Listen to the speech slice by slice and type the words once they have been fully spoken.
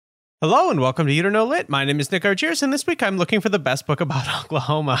Hello and welcome to You Don't Know Lit. My name is Nick Argiers, and this week I'm looking for the best book about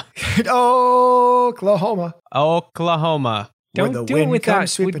Oklahoma. Oklahoma. Oklahoma. Don't do it with that.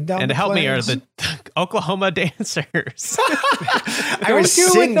 Sweeping down and to help me are plains. the Oklahoma dancers. I was do it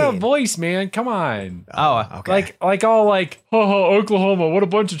singing. with that voice, man. Come on. Oh, okay. Like Oklahoma, what a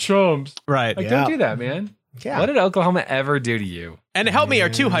bunch of chums. right. Like, Yeah. don't do that, man. Yeah. What did Oklahoma ever do to you? And to help me are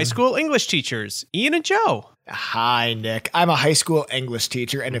two high school English teachers, Ian and Joe. Hi, Nick. I'm a high school English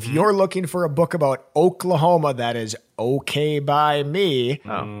teacher, and if you're looking for a book about Oklahoma that is okay by me,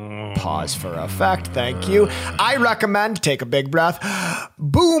 pause for effect, thank you. I recommend, take a big breath,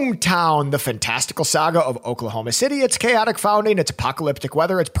 Boomtown, the fantastical saga of Oklahoma City, its chaotic founding, its apocalyptic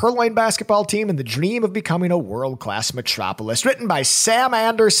weather, its Purloin basketball team, and the dream of becoming a world-class metropolis. Written by Sam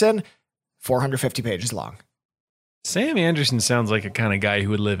Anderson, 450 pages long. Sam Anderson sounds like a kind of guy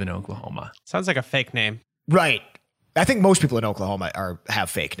who would live in Oklahoma. Sounds like a fake name. Right. I think most people in Oklahoma have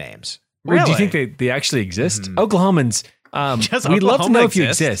fake names. Or do you Really? think they actually exist? Oklahomans, Just we'd love to Oklahoma know if you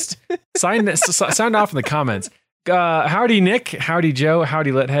exists. exist. Sound off in the comments. Howdy, Nick. Howdy, Joe.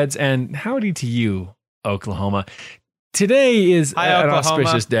 Howdy, Litheads. And howdy to you, Oklahoma. Today is Hi, an Oklahoma.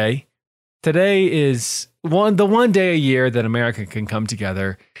 auspicious day. Today is the one day a year that America can come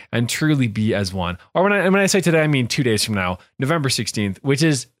together and truly be as one. Or when I say today, I mean 2 days from now, November 16th, which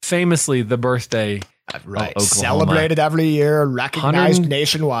is famously the birthday Right. Oklahoma. Celebrated every year, recognized 100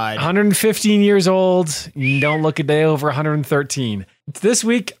 nationwide. 115 years old. You don't look a day over 113. This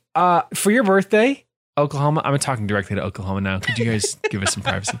week, for your birthday, Oklahoma. I'm talking directly to Oklahoma now. Could you guys give us some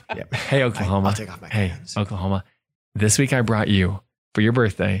privacy? Yep. Hey, Oklahoma. I'll take off my Hey, hands. Oklahoma. This week I brought you, for your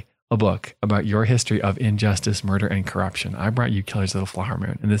birthday, a book about your history of injustice, murder, and corruption. I brought you Killer's Little Flower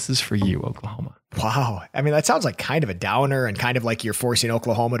Moon, and this is for you, Oklahoma. Wow. I mean, that sounds like kind of a downer and kind of like you're forcing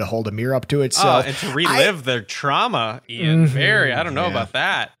Oklahoma to hold a mirror up to itself. And to relive their trauma, Ian. Very. I don't know Yeah. about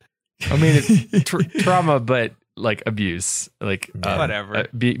that. I mean, it's trauma, but like abuse, like Whatever.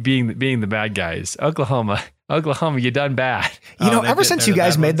 being the bad guys. Oklahoma, you done bad. You know, they ever did- since they're you the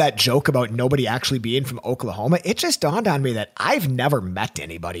guys bad made ones. that joke about nobody actually being from Oklahoma, it just dawned on me that I've never met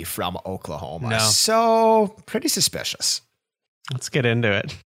anybody from Oklahoma. No. So, pretty suspicious. Let's get into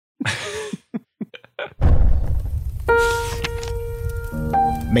it.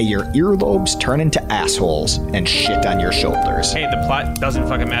 May your earlobes turn into assholes and shit on your shoulders. Hey, the plot doesn't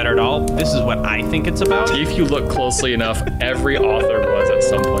fucking matter at all. This is what I think it's about. If you look closely enough, every author was at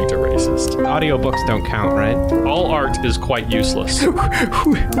some point a racist. Audiobooks don't count, right? All art is quite useless. Who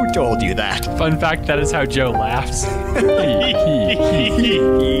told you that? Fun fact, that is how Joe laughs.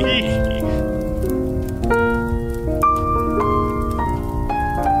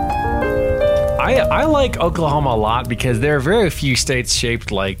 I like Oklahoma a lot because there are very few states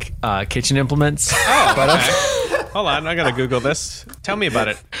shaped like kitchen implements. Hold on, I gotta Google this. Tell me about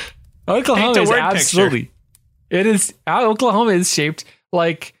it. Oklahoma Paint a is word absolutely. It is Oklahoma is shaped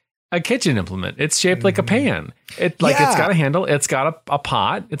like a kitchen implement. It's shaped like a pan. It's Yeah. got a handle. It's got a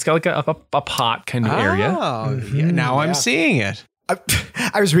pot. It's got like a pot kind of area. Oh, yeah, now I'm seeing it.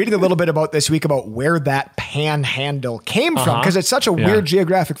 I was reading a little bit about this week about where that panhandle came from because it's such a weird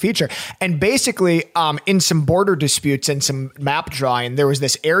geographic feature. And basically, in some border disputes and some map drawing, there was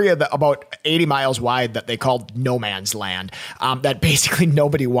this area that about 80 miles wide that they called no man's land that basically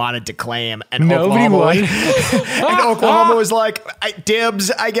nobody wanted to claim. And Nobody Oklahoma, would. and Oklahoma was like,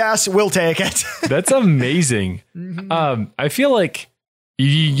 dibs, I guess, we'll take it. That's amazing. I feel like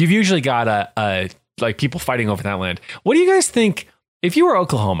you've usually got a like people fighting over that land. What do you guys think? If you were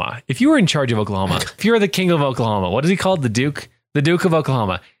Oklahoma, if you were in charge of Oklahoma, if you were the king of Oklahoma, what is he called? The Duke of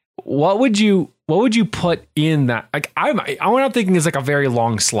Oklahoma. What would you put in that? Like what I'm thinking is like a very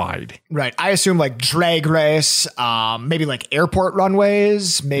long slide. Right. I assume like drag race, maybe like airport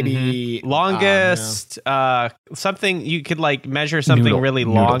runways, maybe Longest, something you could like measure something Noodle, really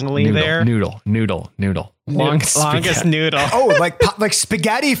noodle, longly noodle, there. Noodle. Longest spaghetti. noodle. Oh, like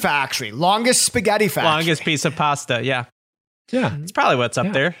spaghetti factory, longest spaghetti factory. Longest piece of pasta. Yeah. Yeah. It's probably what's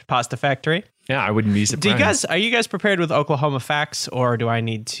up there. Pasta factory. Yeah, I wouldn't be surprised. Are you guys prepared with Oklahoma facts, or do I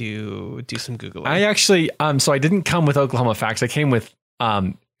need to do some Googling? I actually, so I didn't come with Oklahoma facts. I came with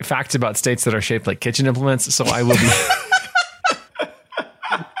facts about states that are shaped like kitchen implements. So I will be.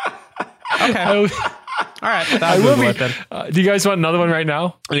 Okay. All right. I That'll will Google be. it then. Do you guys want another one right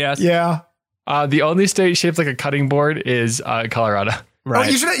now? Yes. Yeah. The only state shaped like a cutting board is Colorado. Right.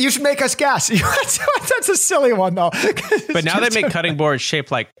 Oh, you should make us guess. That's a silly one though. But now they make cutting boards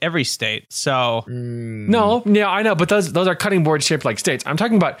shaped like every state. So No, yeah, I know, but those are cutting boards shaped like states. I'm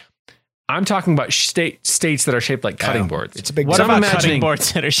talking about I'm talking about states that are shaped like cutting boards. It's a big. What So I'm about cutting imagining-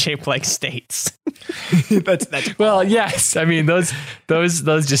 boards that are shaped like states? that's Well, yes. I mean, those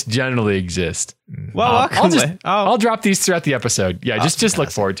just generally exist. Well, welcome. I'll drop these throughout the episode. Yeah, just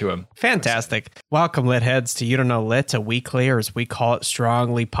look forward to them. Fantastic. Welcome, Lit Heads, to You Don't Know Lit, a weekly, or as we call it,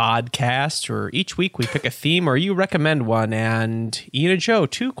 strongly podcast, where each week we pick a theme or you recommend one, and Ian and Joe,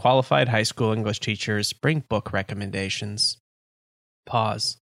 2 qualified high school English teachers, bring book recommendations.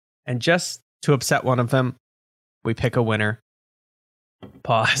 Pause. And just to upset one of them, we pick a winner.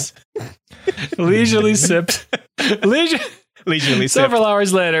 Pause. Leisurely sips. Leisurely sip. Several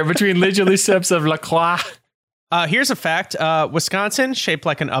hours later, between leisurely sips of La Croix. Here's a fact. Wisconsin, shaped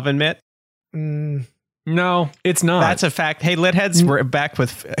like an oven mitt. No, it's not. That's a fact. Hey, Lit Heads, we're back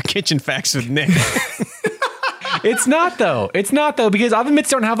with kitchen facts with Nick. It's not though. It's not though, because oven mitts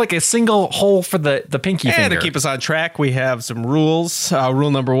don't have like a single hole for the pinky And finger. to keep us on track, we have some rules.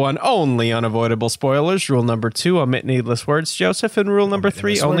 Rule number 1, only unavoidable spoilers. Rule number 2, omit needless words, Joseph. And rule number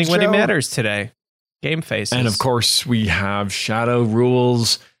 3, needless only words, when it Joe. matters today. Game faces. And of course, we have shadow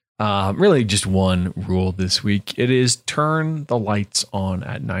rules. Really just one rule this week. It is turn the lights on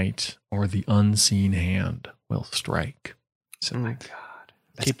at night or the unseen hand will strike. So, Oh my God.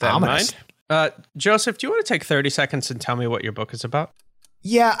 Keep that ominous. in mind. Joseph, do you want to take 30 seconds and tell me what your book is about?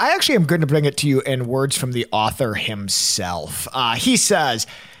 Yeah, I actually am going to bring it to you in words from the author himself. He says,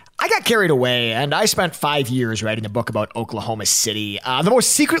 I got carried away, and I spent 5 years writing a book about Oklahoma City, the most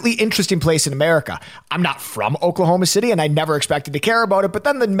secretly interesting place in America. I'm not from Oklahoma City, and I never expected to care about it, but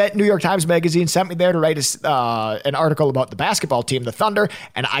then the New York Times Magazine sent me there to write an article about the basketball team, the Thunder,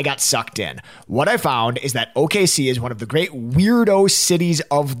 and I got sucked in. What I found is that OKC is one of the great weirdo cities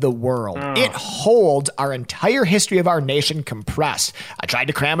of the world. It holds our entire history of our nation compressed. I tried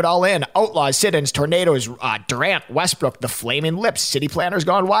to cram it all in. Outlaws, sit-ins, tornadoes, Durant, Westbrook, the Flaming Lips, City Planners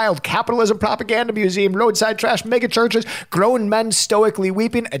Gone Wild, Capitalism Propaganda Museum, Roadside Trash, Mega Churches, Grown Men Stoically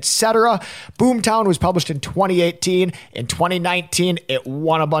Weeping, etc. Boomtown was published in 2018. In 2019, it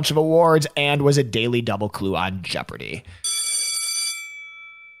won a bunch of awards and was a daily double clue on Jeopardy.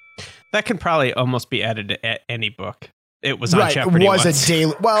 That can probably almost be added to any book. It was on Right, Jeopardy it was once. a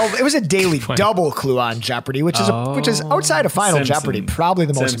daily. Well, it was a daily double clue on Jeopardy, which is outside of Final Simpsons. Jeopardy, probably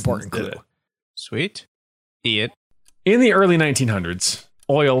the most Simpsons important did clue. it. Sweet. Ian. in the early 1900s,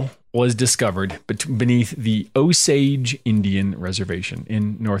 oil was discovered beneath the Osage Indian Reservation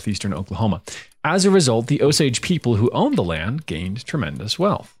in northeastern Oklahoma. As a result, the Osage people who owned the land gained tremendous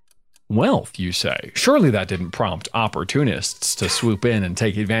wealth. Wealth, you say? Surely that didn't prompt opportunists to swoop in and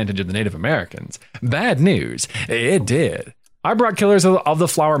take advantage of the Native Americans. Bad news, it did. I brought Killers of the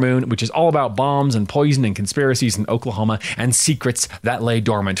Flower Moon, which is all about bombs and poison and conspiracies in Oklahoma and secrets that lay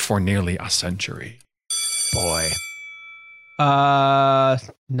dormant for nearly a century. Boy.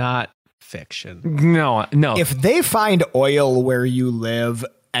 Not fiction. No. If they find oil where you live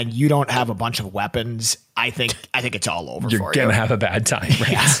and you don't have a bunch of weapons, I think it's all over You're for going to you. have a bad time,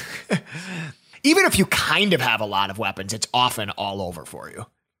 right? Yeah. Even if you kind of have a lot of weapons, it's often all over for you.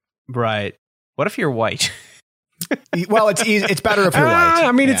 Right. What if you're white? Well, it's easy. It's better if you're white.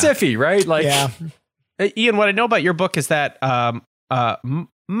 I mean, it's Yeah. iffy, right? Like, Yeah. Ian, what I know about your book is that Martin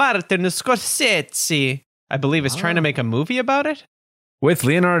Scorsese, I believe, is trying to make a movie about it with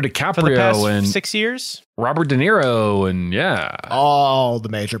Leonardo for the past DiCaprio and 6 years. Robert De Niro, and All the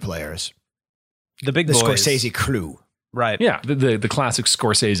major players. The big The boys. Scorsese crew. Right. the classic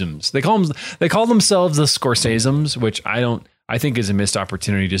Scorsesems. They call themselves the Scorsesems, which I think is a missed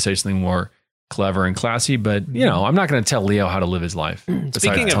opportunity to say something more clever and classy. But I'm not going to tell Leo how to live his life. Besides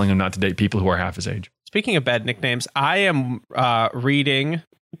Speaking of- telling him not to date people who are half his age. Speaking of bad nicknames, I am reading.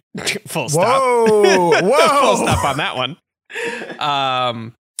 Full stop. Whoa. Full stop on that one.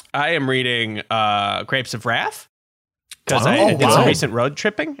 I am reading Grapes of Wrath because I did some recent road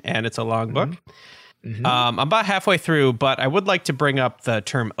tripping, and it's a long book. Mhm. I'm about halfway through, but I would like to bring up the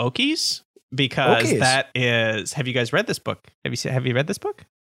term Okies because Okies. that is. Have you guys read this book? Have you read this book?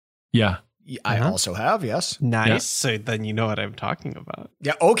 Yeah. I also have, yes. Nice. Yeah. So then you know what I'm talking about.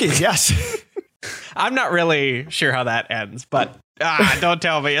 Yeah, okay, yes. I'm not really sure how that ends, but don't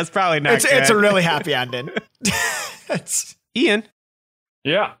tell me. It's probably not. It's a good. really happy ending. It's, Ian.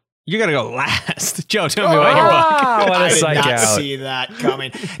 Yeah. You're gonna go last. Joe, tell me about your book. What a I did psych not out. see that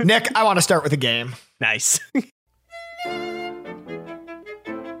coming. Nick, I want to start with a game. Nice.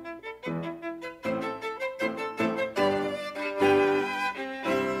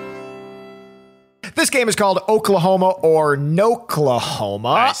 This game is called Oklahoma or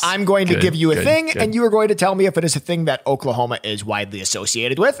Noklahoma. Nice. I'm going to Good, give you a good, thing, good. and you are going to tell me if it is a thing that Oklahoma is widely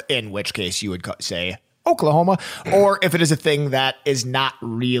associated with, in which case you would say Oklahoma, or if it is a thing that is not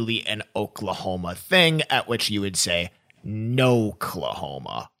really an Oklahoma thing, at which you would say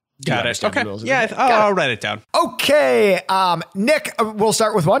no-Oklahoma. Got it. Okay. Yeah, I'll write it down. Okay, Nick, we'll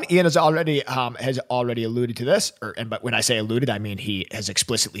start with one. Ian has already alluded to this, but when I say alluded, I mean he has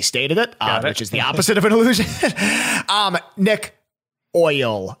explicitly stated it, which is the opposite of an illusion. Nick,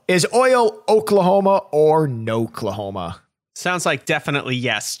 oil. Is oil Oklahoma or no-Oklahoma? Sounds like definitely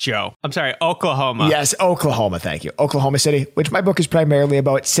yes, Joe. I'm sorry, Oklahoma. Yes, Oklahoma. Thank you. Oklahoma City, which my book is primarily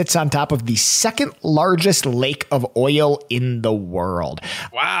about, sits on top of the second largest lake of oil in the world.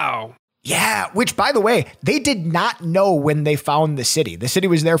 Wow. Yeah, which, by the way, they did not know when they found the city. The city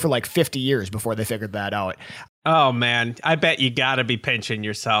was there for like 50 years before they figured that out. Oh, man. I bet you got to be pinching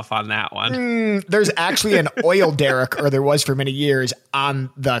yourself on that one. There's actually an oil derrick, or there was for many years, on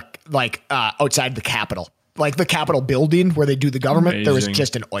the outside the Capitol. Like the Capitol building where they do the government, There was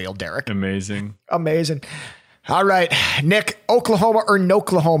just an oil derrick. Amazing. All right, Nick, Oklahoma or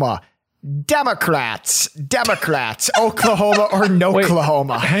no-Oklahoma? Democrats, Oklahoma or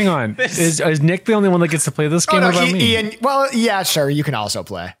no-Oklahoma? Hang on. Is Nick the only one that gets to play this game? About me? Ian, well, yeah, sure. You can also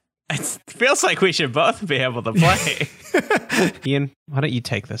play. It feels like we should both be able to play. Ian, why don't you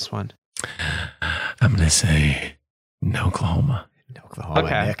take this one? I'm going to say no-Oklahoma. Oklahoma.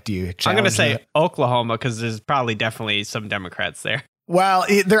 Okay. Nick, do you I'm going to say it? Oklahoma because there's probably definitely some Democrats there. Well,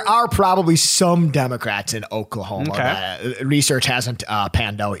 there are probably some Democrats in Oklahoma. Okay. Research hasn't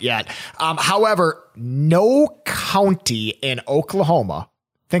panned out yet. However, no county in Oklahoma,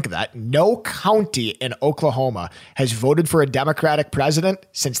 think of that, no county in Oklahoma has voted for a Democratic president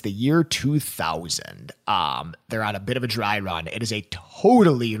since the year 2000. They're on a bit of a dry run. It is a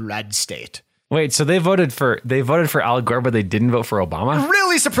totally red state. Wait, so they voted for Al Gore, but they didn't vote for Obama?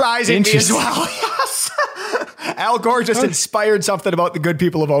 Really surprising me as well. Yes. Al Gore just inspired something about the good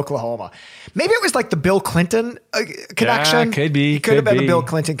people of Oklahoma. Maybe it was like the Bill Clinton connection. Yeah, could be. Could have been a Bill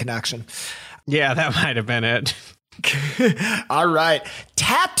Clinton connection. Yeah, that might have been it. All right.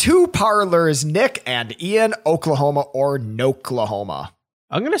 Tattoo parlors, Nick and Ian, Oklahoma or no-Oklahoma?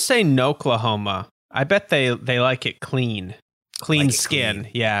 I'm going to say no-Oklahoma. I bet they like it clean. Clean like skin.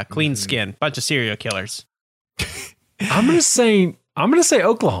 Clean. Yeah, clean skin. Bunch of serial killers. I'm gonna say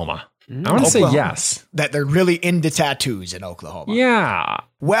Oklahoma. I'm gonna say yes. That they're really into tattoos in Oklahoma. Yeah.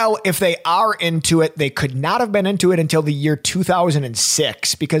 Well, if they are into it, they could not have been into it until the year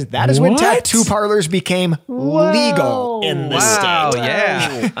 2006 because that is when tattoo parlors became legal in the state.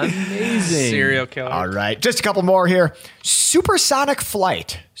 Yeah. Amazing. Serial killer. All right. Just a couple more here. Supersonic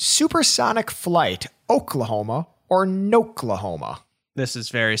flight, Oklahoma or no-Oklahoma? This is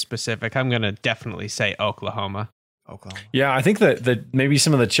very specific. I'm going to definitely say Oklahoma. Yeah, I think that maybe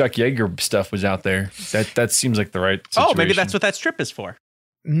some of the Chuck Yeager stuff was out there. That seems like the right situation. Oh, maybe that's what that strip is for.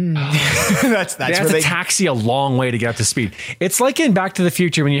 That's they have to taxi a long way to get up to speed. It's like in Back to the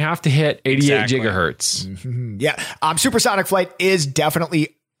Future when you have to hit 88 gigahertz. Mm-hmm. Yeah, supersonic flight is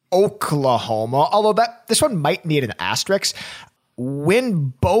definitely Oklahoma, although this one might need an asterisk.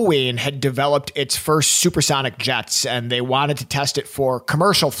 When Boeing had developed its first supersonic jets and they wanted to test it for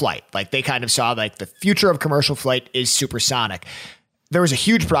commercial flight, like they kind of saw like the future of commercial flight is supersonic. There was a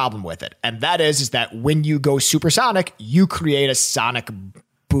huge problem with it. And that is that when you go supersonic, you create a sonic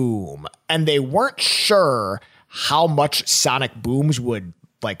boom. And they weren't sure how much sonic booms would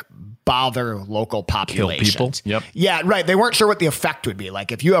like bother local populations. Kill people. Yep. Yeah, right. They weren't sure what the effect would be.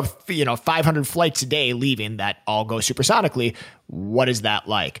 Like if you have, 500 flights a day leaving that all go supersonically, what is that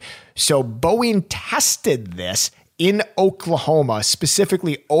like? So Boeing tested this in Oklahoma,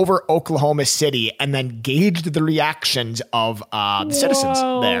 specifically over Oklahoma City, and then gauged the reactions of the citizens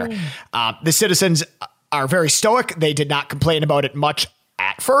there. The citizens are very stoic. They did not complain about it much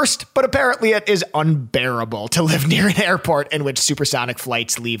at first, but apparently it is unbearable to live near an airport in which supersonic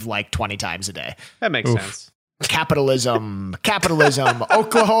flights leave like 20 times a day. That makes sense. Capitalism,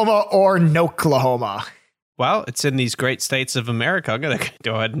 Oklahoma or no-Oklahoma? Well, it's in these great states of America. I'm going to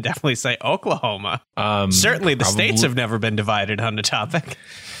go ahead and definitely say Oklahoma. Certainly the states have never been divided on the topic.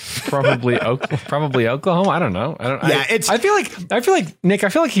 Probably Oklahoma. I don't know. I feel like Nick. I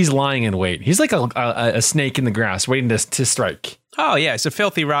feel like he's lying in wait. He's like a snake in the grass, waiting to strike. Oh yeah, he's a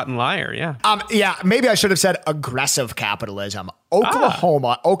filthy, rotten liar. Yeah. Maybe I should have said aggressive capitalism.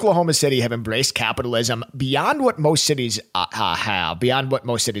 Oklahoma City have embraced capitalism beyond what most cities have,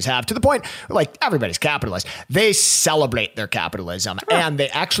 to the point like everybody's capitalist. They celebrate their capitalism, and they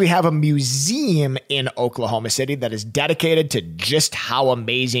actually have a museum in Oklahoma City that is dedicated to just how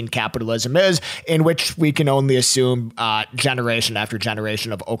amazing capitalism is, in which we can only assume generation after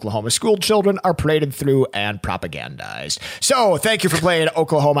generation of Oklahoma school children are paraded through and propagandized. So thank you for playing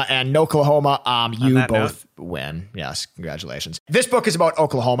Oklahoma and Noklahoma. You both win. Yes, congratulations. This book is about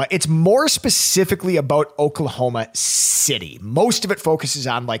Oklahoma. It's more specifically about Oklahoma City. Most of it focuses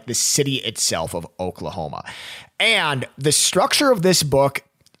on like the city itself of Oklahoma. And the structure of this book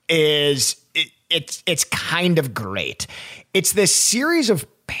is it's kind of great. It's this series of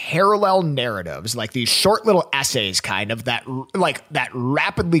parallel narratives, like these short little essays kind of that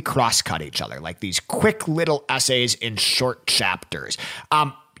rapidly cross-cut each other, like these quick little essays in short chapters.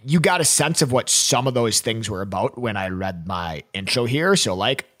 You got a sense of what some of those things were about when I read my intro here. So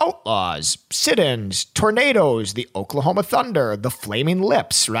like outlaws, sit-ins, tornadoes, the Oklahoma Thunder, the Flaming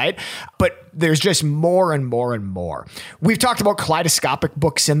Lips, right? But there's just more and more and more. We've talked about kaleidoscopic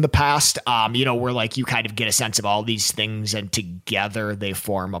books in the past, where like you kind of get a sense of all these things and together they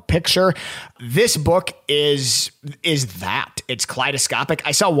form a picture. This book is that. It's kaleidoscopic.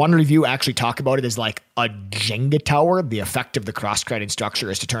 I saw one review actually talk about it as like a Jenga tower. The effect of the cross-cutting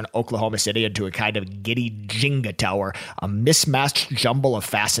structure is to turn Oklahoma City into a kind of giddy Jenga tower, a mismatched jumble of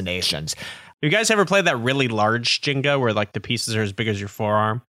fascinations. You guys ever played that really large Jenga where like the pieces are as big as your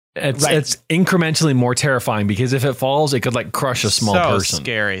forearm? It's incrementally more terrifying because if it falls, it could like crush a small person.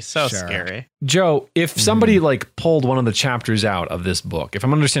 So scary. Joe, if somebody like pulled one of the chapters out of this book, if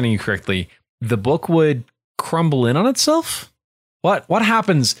I'm understanding you correctly, the book would crumble in on itself? What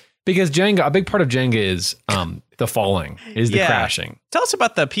happens? Because Jenga, a big part of Jenga is the falling, is the crashing. Tell us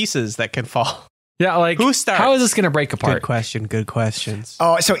about the pieces that can fall. Yeah, like who starts? How is this going to break apart? Good question. Good questions.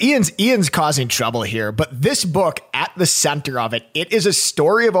 Oh, so Ian's causing trouble here, but this book, at the center of it, it is a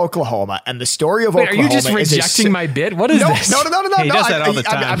story of Oklahoma, and the story of Oklahoma. Are you just rejecting my bid? What is this? No. He does that all the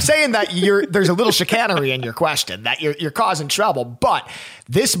time. I'm saying that there's a little chicanery in your question, that you're causing trouble. But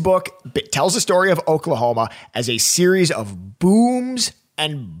this book tells the story of Oklahoma as a series of booms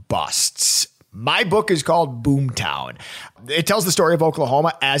and busts. My book is called Boomtown. It tells the story of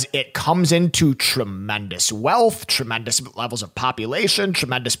Oklahoma as it comes into tremendous wealth, tremendous levels of population,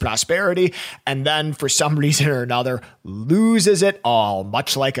 tremendous prosperity, and then for some reason or another loses it all,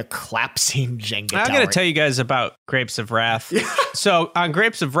 much like a collapsing Jenga tower. I'm going to tell you guys about Grapes of Wrath. So on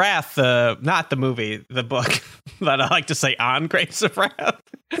Grapes of Wrath, not the movie, the book, but I like to say on Grapes of Wrath.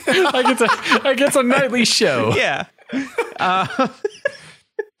 like it's a nightly show. Yeah.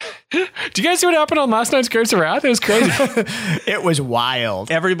 Do you guys see what happened on last night's Grapes of Wrath? It was crazy. It was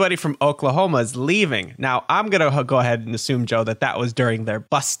wild. Everybody from Oklahoma is leaving. Now, I'm going to go ahead and assume, Joe, that was during their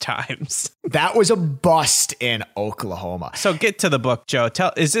bus times. That was a bust in Oklahoma. So get to the book, Joe.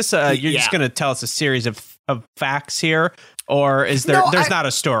 Is this you're just going to tell us a series of facts here? Or is there's not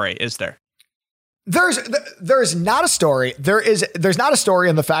a story, is there? There's not a story. There's not a story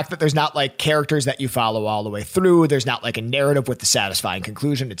in the fact that there's not like characters that you follow all the way through. There's not like a narrative with the satisfying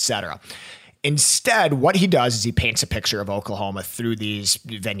conclusion, etc. Instead, what he does is he paints a picture of Oklahoma through these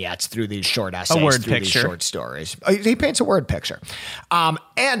vignettes, through these short essays, through these short stories. He paints a word picture.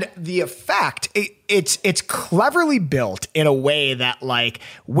 And the effect, it's cleverly built in a way that like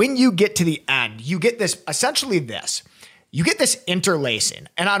when you get to the end, you get this, essentially this. You get this interlacing,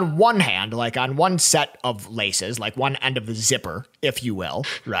 and on one hand, like on one set of laces, like one end of the zipper, if you will,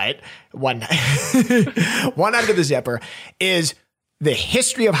 right? One end of the zipper is the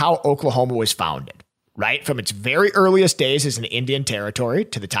history of how Oklahoma was founded, right? From its very earliest days as an Indian territory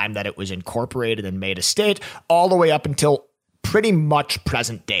to the time that it was incorporated and made a state, all the way up until pretty much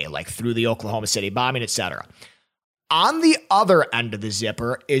present day, like through the Oklahoma City bombing, etc. On the other end of the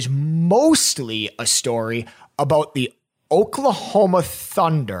zipper is mostly a story about the Oklahoma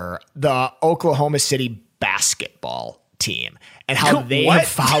Thunder, the Oklahoma City basketball team, and how they have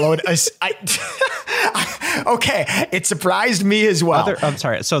followed us. Okay, it surprised me as well. I'm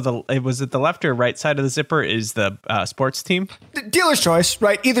sorry. So was it the left or right side of the zipper is the sports team? Dealer's choice,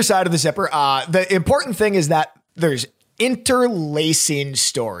 right? Either side of the zipper. The important thing is that there's interlacing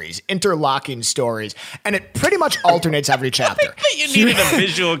stories, interlocking stories, and it pretty much alternates every chapter. You needed a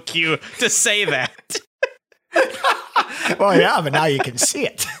visual cue to say that. Well, yeah, but now you can see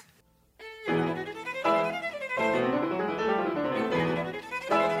it.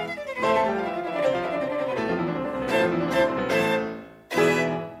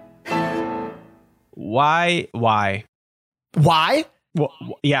 Why? Why? Well,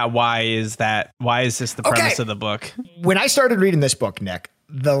 yeah. Why is that? Why is this the premise of the book? When I started reading this book, Nick,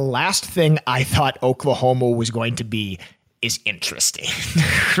 the last thing I thought Oklahoma was going to be is interesting,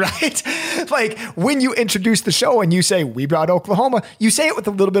 right? Like when you introduce the show and you say, we brought Oklahoma, you say it with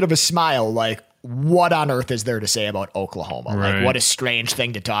a little bit of a smile, like, what on earth is there to say about Oklahoma? Right. Like, what a strange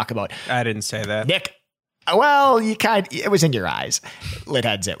thing to talk about. I didn't say that. Nick, well, it was in your eyes.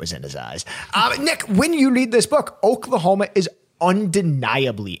 Litheads, it was in his eyes. Nick, when you read this book, Oklahoma is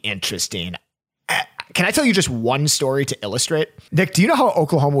undeniably interesting. Can I tell you just one story to illustrate? Nick, do you know how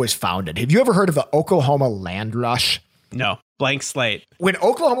Oklahoma was founded? Have you ever heard of the Oklahoma Land Rush? No. Blank slate. When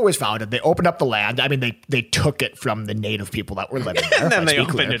Oklahoma was founded, they opened up the land. I mean, they took it from the native people that were living there. And then they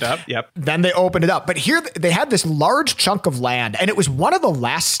opened it up. Yep. Then they opened it up. But here they had this large chunk of land, and it was one of the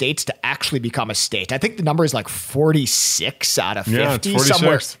last states to actually become a state. I think the number is like 46 out of 50. Yeah, it's 46.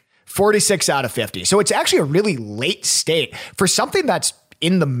 Somewhere. 46 out of 50. So it's actually a really late state for something that's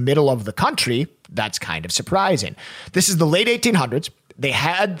in the middle of the country. That's kind of surprising. This is the late 1800s. They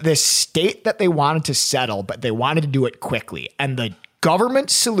had this state that they wanted to settle, but they wanted to do it quickly. And the government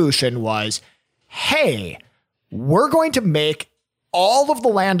solution was, hey, we're going to make all of the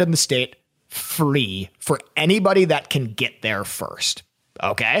land in the state free for anybody that can get there first.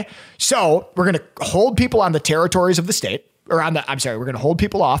 Okay? So we're going to hold people on the territories of the state, we're going to hold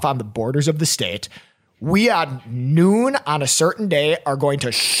people off on the borders of the state. We at noon on a certain day are going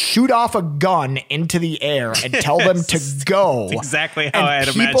to shoot off a gun into the air and tell them to go. That's exactly how I'd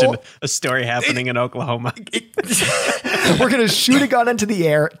imagine a story happening in Oklahoma. We're going to shoot a gun into the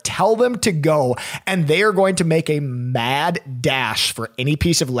air, tell them to go, and they are going to make a mad dash for any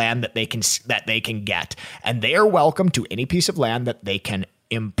piece of land that they can get. And they are welcome to any piece of land that they can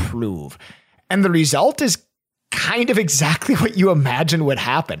improve. And the result is kind of exactly what you imagine would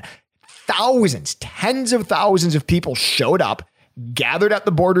happen. Thousands, tens of thousands of people showed up, gathered at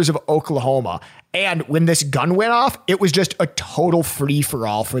the borders of Oklahoma. And when this gun went off, it was just a total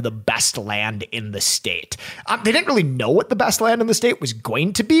free-for-all for the best land in the state. They didn't really know what the best land in the state was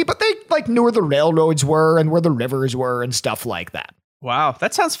going to be, but they knew where the railroads were and where the rivers were and stuff like that. Wow,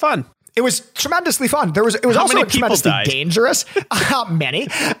 that sounds fun. It was tremendously fun. It was How also many people tremendously died? dangerous. Many.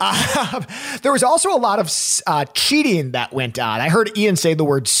 There was also a lot of cheating that went on. I heard Ian say the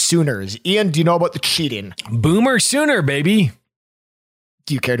word Sooners. Ian, do you know about the cheating? Boomer Sooner, baby.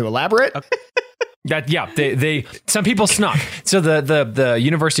 Do you care to elaborate? They some people snuck. So the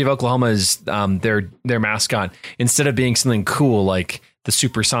University of Oklahoma's their mascot, instead of being something cool like the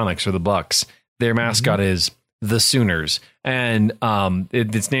Supersonics or the Bucks, their mascot is the Sooners. And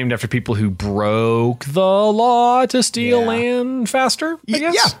it's named after people who broke the law to steal land faster, I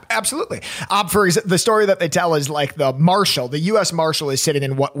guess? Yeah, absolutely. The story that they tell is like the U.S. Marshal is sitting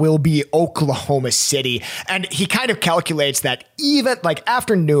in what will be Oklahoma City. And he kind of calculates that even like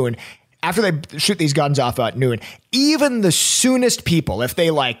after noon, after they shoot these guns off at noon, even the soonest people, if they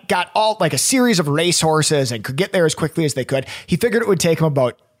got all a series of racehorses and could get there as quickly as they could, he figured it would take them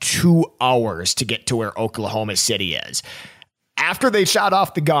about 2 hours to get to where Oklahoma City is. After they shot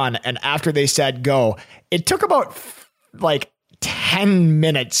off the gun and after they said go, it took about 10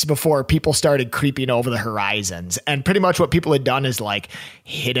 minutes before people started creeping over the horizons. And pretty much what people had done is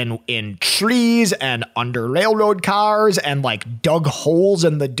hidden in trees and under railroad cars and dug holes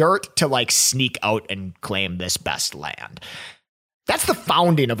in the dirt to sneak out and claim this best land. That's the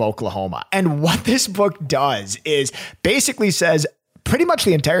founding of Oklahoma. And what this book does is basically says pretty much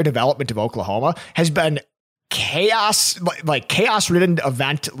the entire development of Oklahoma has been chaos ridden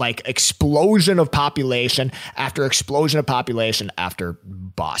event, explosion of population after explosion of population after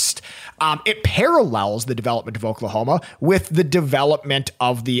bust. It parallels the development of Oklahoma with the development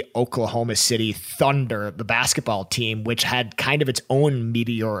of the Oklahoma City Thunder, the basketball team, which had kind of its own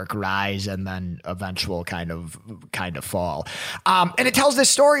meteoric rise and then eventual kind of fall. And it tells this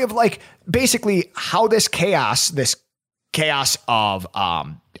story of basically how this chaos of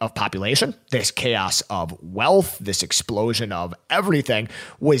population, this chaos of wealth, this explosion of everything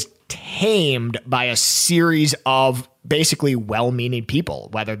was tamed by a series of basically well-meaning people,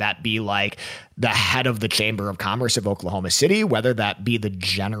 whether that be the head of the Chamber of Commerce of Oklahoma City, whether that be the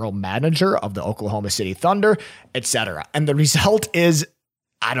general manager of the Oklahoma City Thunder, etc. And the result is,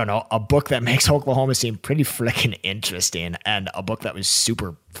 I don't know, a book that makes Oklahoma seem pretty freaking interesting and a book that was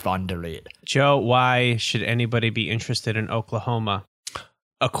super fun to read. Joe, why should anybody be interested in Oklahoma?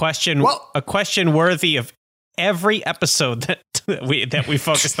 A question worthy of every episode that we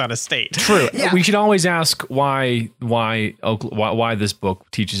focused on a state. True. Yeah. We should always ask why this book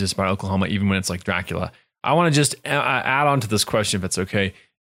teaches us about Oklahoma, even when it's like Dracula. I want to just add on to this question, if it's okay.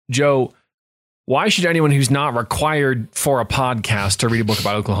 Joe, why should anyone who's not required for a podcast to read a book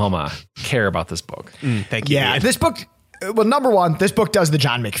about Oklahoma care about this book? Thank you. Yeah, Ian. this book. Well, number one, this book does the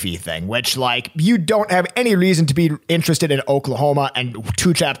John McPhee thing, which, like, you don't have any reason to be interested in Oklahoma. And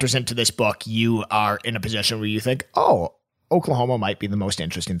 2 chapters into this book, you are in a position where you think, oh, Oklahoma might be the most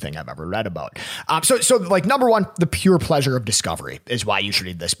interesting thing I've ever read about. So like, number one, the pure pleasure of discovery is why you should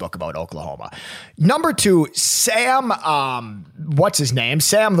read this book about Oklahoma. Number 2, Sam, what's his name?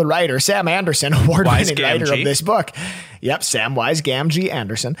 Sam, the writer, Sam Anderson, award-winning writer of this book. Yep, Samwise Gamgee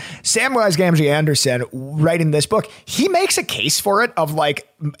Anderson. Samwise Gamgee Anderson writing this book, he makes a case for it of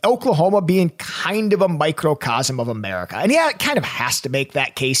like Oklahoma being kind of a microcosm of America. And yeah, it kind of has to make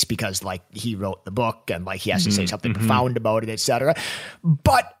that case because like he wrote the book and like he has to say something profound about it, etc.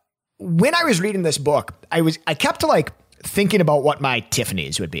 But when I was reading this book, I kept like thinking about what my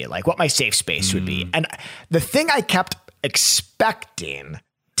Tiffany's would be, like what my safe space would be. And the thing I kept expecting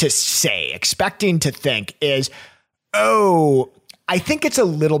to think is, oh, I think it's a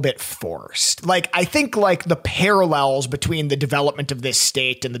little bit forced. Like, I think like the parallels between the development of this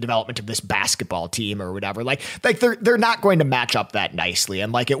state and the development of this basketball team or whatever, like they're not going to match up that nicely.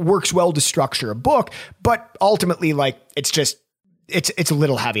 And like, it works well to structure a book, but ultimately, like, it's a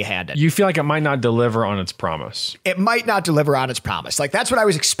little heavy-handed. You feel like it might not deliver on its promise. It might not deliver on its promise. Like, that's what I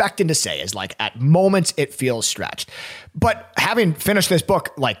was expecting to say, is like at moments it feels stretched. But having finished this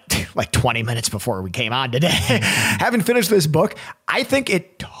book like 20 minutes before we came on today, having finished this book, I think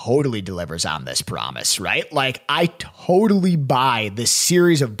it totally delivers on this promise, right? Like, I totally buy this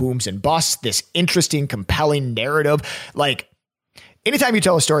series of booms and busts, this interesting, compelling narrative. Like, anytime you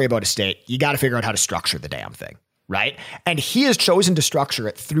tell a story about a state, you got to figure out how to structure the damn thing. Right. And he has chosen to structure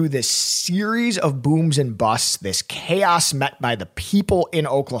it through this series of booms and busts, this chaos met by the people in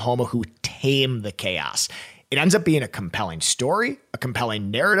Oklahoma who tame the chaos. It ends up being a compelling story, a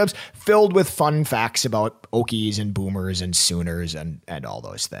compelling narrative filled with fun facts about Okies and boomers and Sooners and all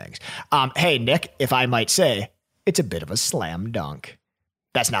those things. Hey, Nick, if I might say, it's a bit of a slam dunk.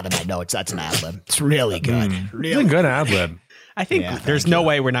 That's not in my notes. That's an ad-lib. It's really good. Really good ad-lib. I think there's no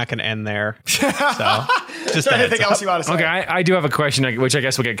way we're not going to end there. So, just anything else you want to say? Okay, I do have a question, which I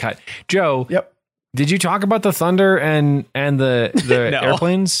guess will get cut. Joe, Yep. Did you talk about the Thunder and the No.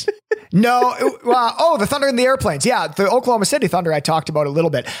 airplanes? No. The Thunder and the airplanes. Yeah, the Oklahoma City Thunder I talked about a little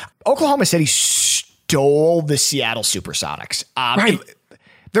bit. Oklahoma City stole the Seattle Supersonics. Right.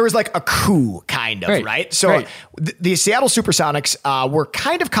 There was like a coup, kind of, right? So the Seattle Supersonics were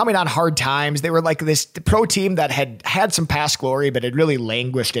kind of coming on hard times. They were like this pro team that had some past glory, but had really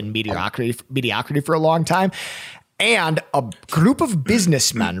languished in mediocrity for a long time. And a group of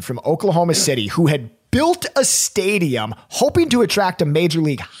businessmen from Oklahoma City who had built a stadium hoping to attract a major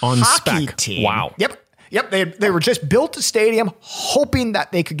league hockey team. Wow. Yep. They were just built a stadium hoping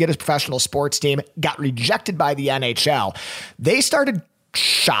that they could get a professional sports team, got rejected by the NHL. They started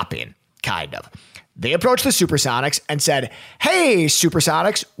shopping, kind of. They approached the Supersonics and said, hey,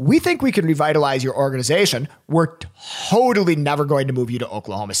 Supersonics, we think we can revitalize your organization. We're totally never going to move you to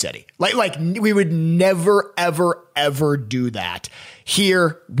Oklahoma City. Like we would never, ever, ever do that.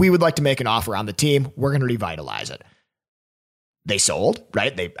 Here, we would like to make an offer on the team. We're going to revitalize it. They sold,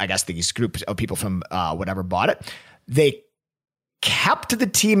 right? I guess these groups of people from whatever bought it. They kept the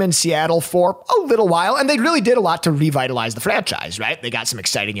team in Seattle for a little while, and they really did a lot to revitalize the franchise, right? They got some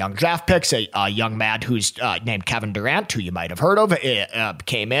exciting young draft picks. A young man who's named Kevin Durant, who you might have heard of,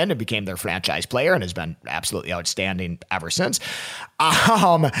 came in and became their franchise player and has been absolutely outstanding ever since.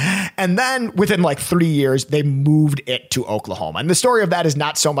 And then within like 3 years, they moved it to Oklahoma. And the story of that is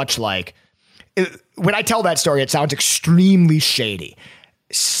not so much like, when I tell that story, it sounds extremely shady.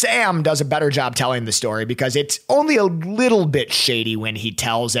 Sam does a better job telling the story because it's only a little bit shady when he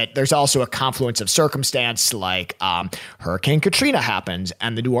tells it. There's also a confluence of circumstance, like Hurricane Katrina happens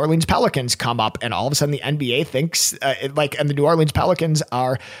and the New Orleans Pelicans come up, and all of a sudden the NBA thinks and the New Orleans Pelicans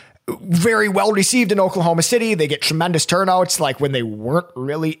are very well received in Oklahoma City. They get tremendous turnouts, like when they weren't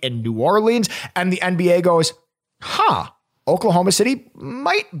really in New Orleans, and the NBA goes, Oklahoma City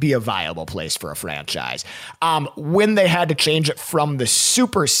might be a viable place for a franchise. When they had to change it from the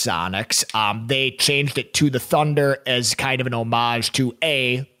Supersonics, they changed it to the Thunder as kind of an homage to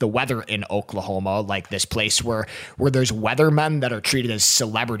the weather in Oklahoma, like this place where there's weathermen that are treated as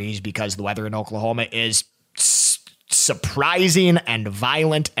celebrities because the weather in Oklahoma is surprising and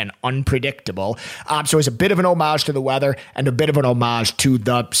violent and unpredictable. So it's a bit of an homage to the weather and a bit of an homage to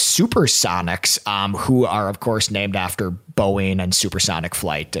the Supersonics, who are, of course, named after Boeing and supersonic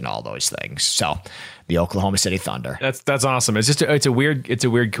flight and all those things. So the Oklahoma City Thunder. That's awesome. It's a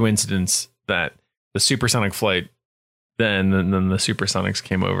weird coincidence that the supersonic flight then the Supersonics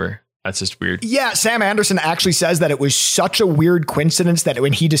came over That's just weird. Yeah, Sam Anderson actually says that it was such a weird coincidence that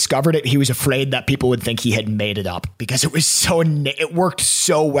when he discovered it, he was afraid that people would think he had made it up because it was it worked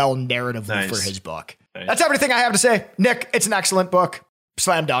so well narratively for his book. Nice. That's everything I have to say. Nick, it's an excellent book.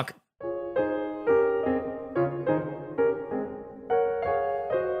 Slam dunk.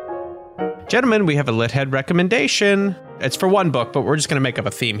 Gentlemen, we have a Lit Head recommendation. It's for one book, but we're just going to make up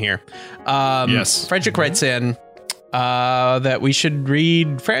a theme here. Yes. Frederick writes in that we should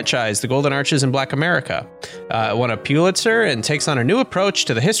read Franchise, The Golden Arches in Black America. It won a Pulitzer and takes on a new approach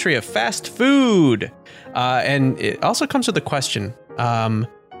to the history of fast food. And it also comes with a question.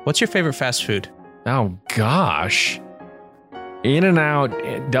 What's your favorite fast food? Oh, gosh.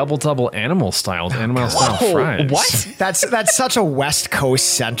 In-N-Out double animal style fries. What? That's such a West Coast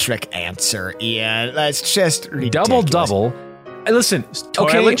centric answer, Ian. That's just ridiculous. Double. Listen,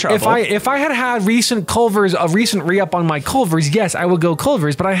 okay, if I had recent Culver's, a recent re-up on my Culver's, yes, I would go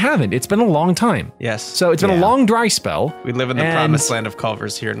Culver's, but I haven't. It's been a long time. Yes. So it's been a long dry spell. We live in the promised land of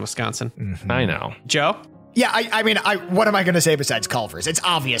Culver's here in Wisconsin. Mm-hmm. I know. Joe? Yeah, I mean, what am I going to say besides Culver's? It's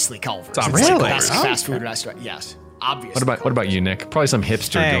obviously Culver's. It's like the best fast food restaurant. Yes. Obviously. What about you, Nick? Probably some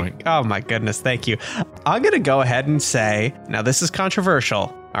hipster doing. Oh my goodness, thank you. I'm gonna go ahead and say, now this is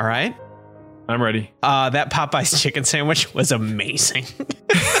controversial, all right? I'm ready. That Popeye's chicken sandwich was amazing.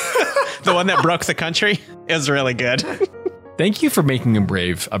 The one that broke the country is really good. Thank you for making a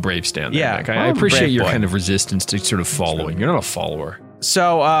brave stand there, Nick. I appreciate your kind of resistance to sort of following. You're not a follower.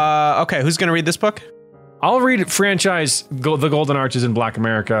 So, okay, who's gonna read this book? I'll read Franchise, The Golden Arches in Black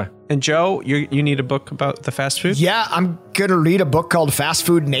America. And Joe, you need a book about the fast food? Yeah, I'm going to read a book called Fast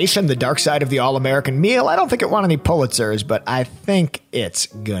Food Nation, The Dark Side of the All-American Meal. I don't think it won any Pulitzers, but I think it's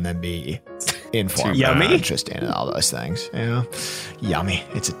going to be informative. Yummy? Interesting and all those things. Yeah. Yummy.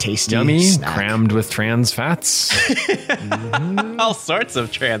 It's a tasty snack. Crammed with trans fats. All sorts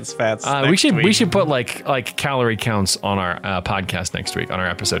of trans fats. We should put like calorie counts on our podcast next week, on our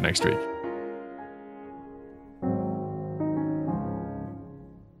episode next week.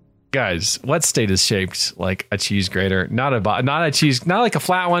 Guys, what state is shaped like a cheese grater? Not like a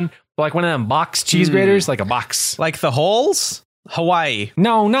flat one, but like one of them box cheese graters, like a box. Like the holes? Hawaii.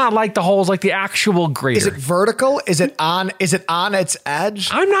 No, not like the holes, like the actual grater. Is it vertical? Is it on its edge?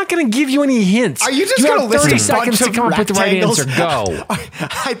 I'm not going to give you any hints. Are you just going to list 30 a seconds bunch to come of up with the right rectangles? answer? Go.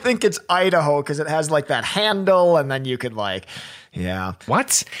 I think it's Idaho because it has like that handle, and then you could yeah.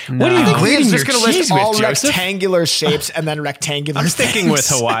 What? No. What are you grating your just going to list cheese all with, Joseph? rectangular shapes and then rectangular I'm sticking with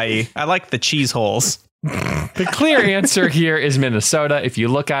things. Hawaii. I like the cheese holes. The clear answer here is Minnesota. If you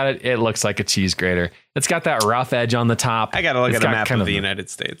look at it, it looks like a cheese grater. It's got that rough edge on the top. I got to look at a map of the United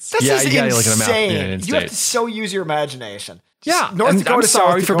States. This is you gotta look at a map of the insane. United You have to States. so use your imagination. Yeah, North Dakota, I'm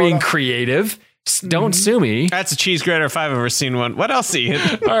sorry South for being Dakota. creative. Don't sue me. That's a cheese grater if I've ever seen one. What else, Ian?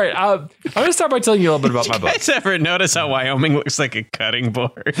 All right, I'm going to start by telling you a little bit about my You book. guys ever notice how Wyoming looks like a cutting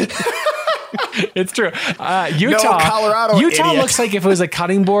board? It's true. Utah, Colorado, Utah idiot. looks like if it was a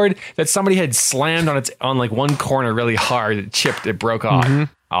cutting board that somebody had slammed on like one corner really hard, it chipped, it broke off.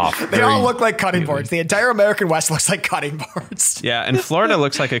 They all look like cutting boards. The entire American West looks like cutting boards. Yeah, and Florida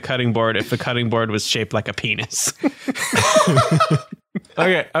looks like a cutting board if the cutting board was shaped like a penis.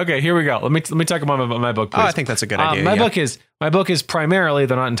 Okay, here we go. Let me talk about my book, please. Oh, I think that's a good idea. My book is primarily,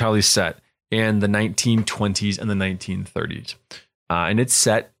 they're not entirely set in the 1920s and the 1930s. And it's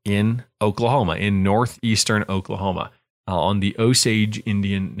set in Oklahoma, in northeastern Oklahoma, on the Osage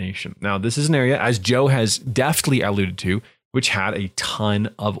Indian Nation. Now, this is an area, as Joe has deftly alluded to, which had a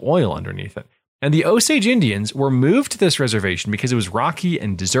ton of oil underneath it. And the Osage Indians were moved to this reservation because it was rocky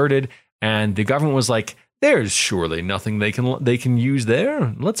and deserted, and the government was like, there's surely nothing they can use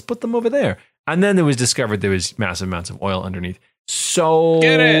there. Let's put them over there. And then it was discovered there was massive amounts of oil underneath. So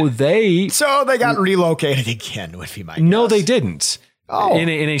they got relocated again, would be my guess. No, they didn't. Oh. In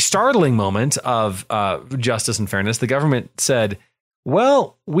a startling moment of justice and fairness, the government said,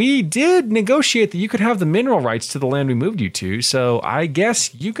 well, we did negotiate that you could have the mineral rights to the land we moved you to, so I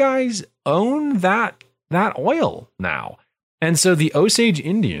guess you guys own that oil now. And so the Osage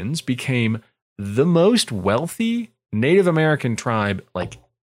Indians became the most wealthy Native American tribe, like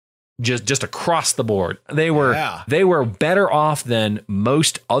just across the board. They were better off than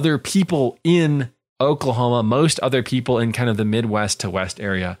most other people in Oklahoma, most other people in kind of the Midwest to West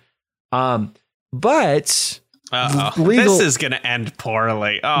area. But this is going to end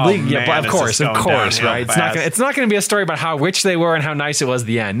poorly. Of course, right? It's not going to be a story about how rich they were and how nice it was at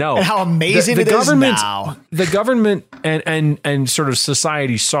the end. No, and how amazing it is now. The government and sort of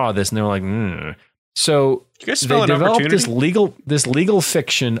society saw this and they were like, So they developed this legal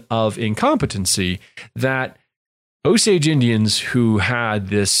fiction of incompetency that Osage Indians who had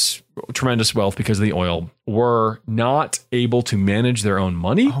this tremendous wealth because of the oil were not able to manage their own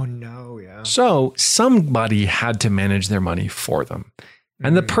money. Oh no, yeah. So somebody had to manage their money for them.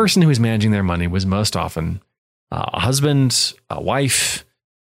 And the person who was managing their money was most often a husband, a wife,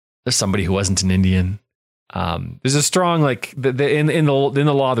 somebody who wasn't an Indian. There's a strong, like in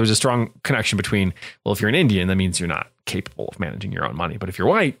the law, there's a strong connection between, well, if you're an Indian, that means you're not capable of managing your own money. But if you're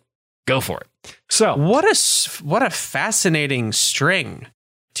white, go for it. So what a fascinating string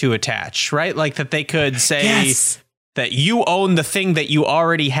to attach, right? Like that they could say that you own the thing that you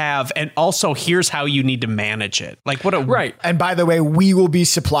already have, and also here's how you need to manage it. Like what a right. And by the way, we will be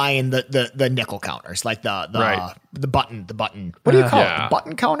supplying the nickel counters, like the button. What do you call it? The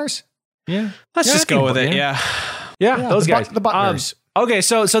button counters? Yeah. Let's just go with it. Yeah. Yeah, those guys. The buttoners. Okay,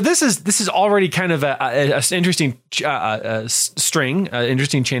 so this is already kind of an interesting string,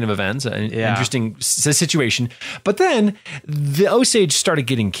 interesting chain of events, an interesting situation. But then the Osage started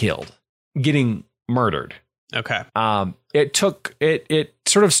getting murdered. Okay. It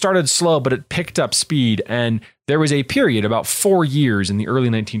sort of started slow, but it picked up speed, and there was a period about 4 years in the early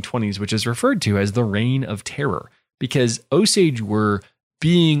 1920s, which is referred to as the Reign of Terror, because Osage were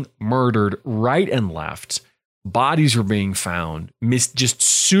being murdered right and left. Bodies were being found, just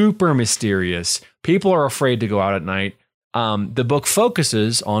super mysterious. People are afraid to go out at night. The book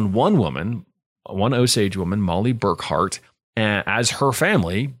focuses on one Osage woman, Molly Burkhart, as her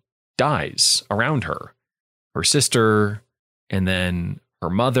family dies around her. Her sister, and then her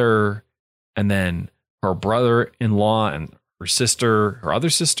mother, and then her brother-in-law and her other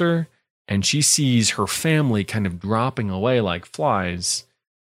sister, and she sees her family kind of dropping away like flies.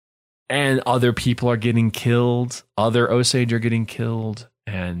 And other people are getting killed. Other Osage are getting killed.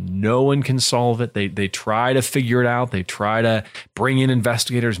 And no one can solve it. They try to figure it out. They try to bring in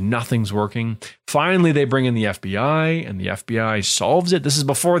investigators. Nothing's working. Finally, they bring in the FBI, and the FBI solves it. This is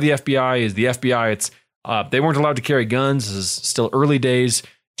before the FBI is the FBI. It's they weren't allowed to carry guns. This is still early days.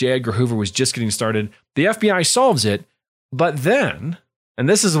 J. Edgar Hoover was just getting started. The FBI solves it. But then, and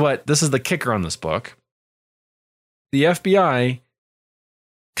this is the kicker on this book, the FBI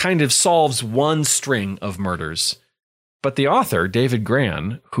kind of solves one string of murders. But the author, David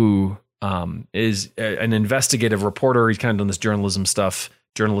Grann, who is an investigative reporter, he's kind of done this journalism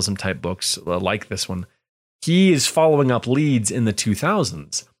type books like this one. He is following up leads in the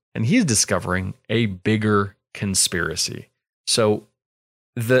 2000s, and he's discovering a bigger conspiracy. So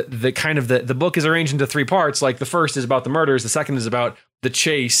the book is arranged into 3 parts. Like the first is about the murders. The second is about the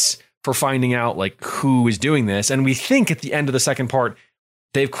chase for finding out like who is doing this. And we think at the end of the second part,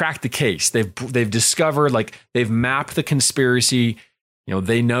 they've cracked the case. They've discovered, like they've mapped the conspiracy. You know,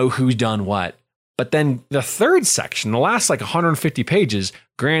 they know who's done what. But then the third section, the last like 150 pages,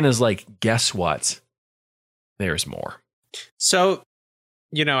 Grant is like, guess what? There's more. So,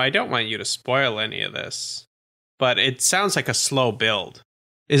 you know, I don't want you to spoil any of this, but it sounds like a slow build.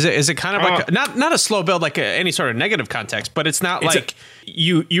 Is it kind of like not a slow build like any sort of negative context, but it's not like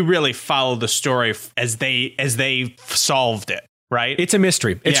you really follow the story as they solved it. Right. It's a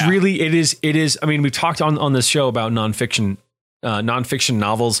mystery. It's really, it is. I mean, we've talked on this show about nonfiction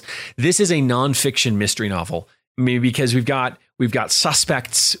novels. This is a nonfiction mystery novel. I mean, because we've got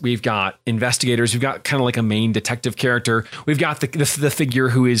suspects, we've got investigators, we've got kind of like a main detective character. We've got the figure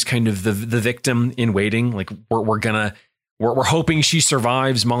who is kind of the victim in waiting. Like we're hoping she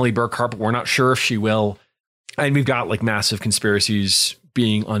survives, Molly Burkhart, but we're not sure if she will. And we've got like massive conspiracies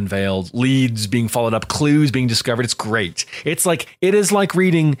being unveiled, leads being followed up, clues being discovered. It's great. It is like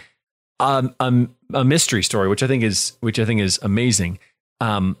reading a mystery story, which I think is amazing.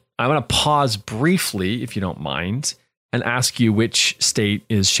 I'm going to pause briefly, if you don't mind, and ask you which state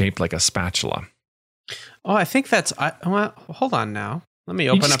is shaped like a spatula. Oh, I think that's. Well, hold on now. Let me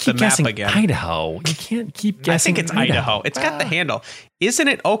open up the map again. Idaho. You can't keep guessing. I think it's Idaho. It's got the handle. Isn't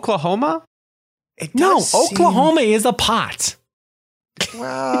it Oklahoma? Oklahoma is a pot.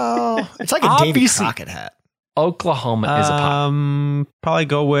 Well, it's like a Davy Crockett hat. Oklahoma is a pot. Probably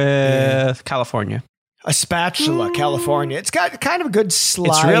go with California. A spatula, California. It's got kind of a good slidey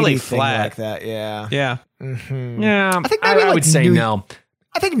it's really thing flat like that. Yeah. Yeah. Mm-hmm. Yeah. I think maybe I would say no.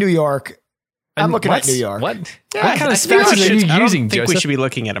 I think New York. I'm looking at New York. What? Yeah, what kind of spatula are you using, I don't think Joseph? we should be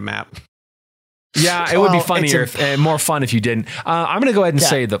looking at a map. Yeah, it would be funnier, more fun if you didn't. I'm going to go ahead and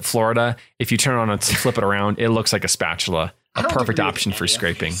say that Florida, if you turn it on and flip it around, it looks like a spatula. A perfect option for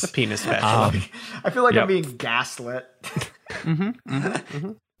scraping. The penis spatula. I feel like I'm being gaslit.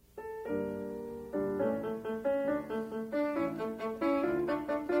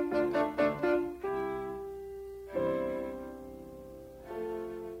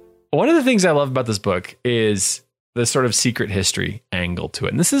 One of the things I love about this book is the sort of secret history angle to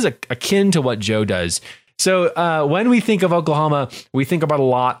it. And this is akin to what Joe does. So when we think of Oklahoma, we think about a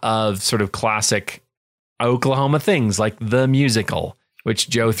lot of sort of classic Oklahoma things like the musical, which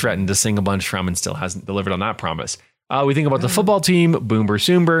Joe threatened to sing a bunch from and still hasn't delivered on that promise. We think about the football team, Boomer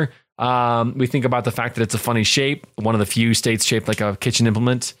Sooner. We think about the fact that it's a funny shape, one of the few states shaped like a kitchen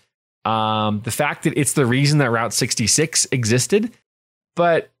implement. The fact that it's the reason that Route 66 existed.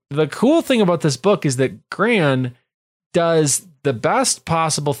 But the cool thing about this book is that Gran does the best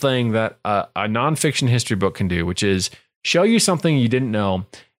possible thing that a nonfiction history book can do, which is show you something you didn't know,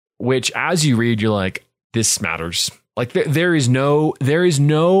 which as you read, you're like, this matters. Like there is no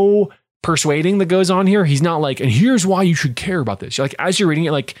persuading that goes on here. He's not like, and here's why you should care about this. You're like, as you're reading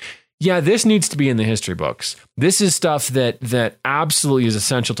it, like, yeah, this needs to be in the history books. This is stuff that absolutely is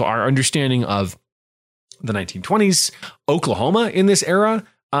essential to our understanding of the 1920s, Oklahoma in this era.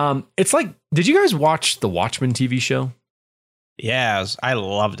 It's like, did you guys watch the Watchmen TV show? Yes, I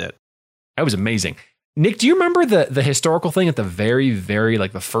loved it. That was amazing. Nick, do you remember the historical thing at the very, very,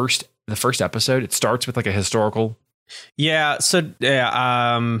 like the first episode? It starts with like a historical. Yeah. So it's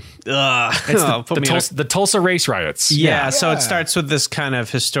the Tulsa race riots. Yeah. So it starts with this kind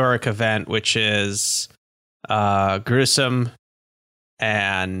of historic event, which is gruesome,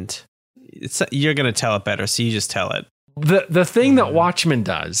 and you're going to tell it better. So you just tell it. The thing that Watchmen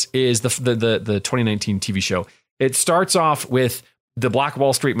does is the 2019 TV show. It starts off with the Black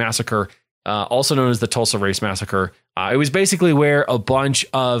Wall Street Massacre, also known as the Tulsa Race Massacre. It was basically where a bunch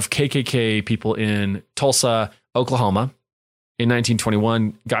of KKK people in Tulsa, Oklahoma, in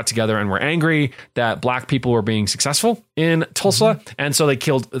 1921 got together and were angry that black people were being successful in Tulsa. And so they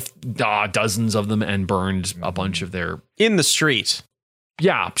killed dozens of them and burned a bunch of their... In the street.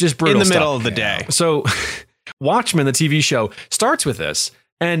 Yeah, just brutal in the stuff. Middle of the day. So Watchmen, the TV show, starts with this.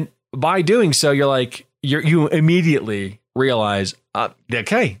 And by doing so, you're like, you immediately realize,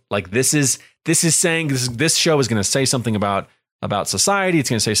 okay, like this is saying this show is going to say something about society. It's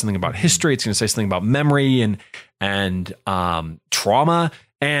going to say something about history. It's going to say something about memory and trauma.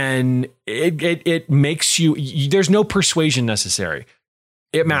 And it makes you, there's no persuasion necessary.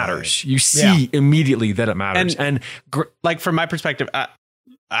 It matters. Right. You see immediately that it matters. And like from my perspective, I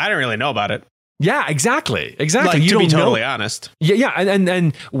don't really know about it. Yeah, exactly. Like, to be totally honest. Yeah.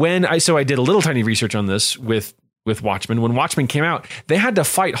 And when I did a little tiny research on this with Watchmen. When Watchmen came out, they had to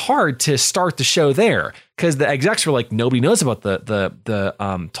fight hard to start the show there because the execs were like, nobody knows about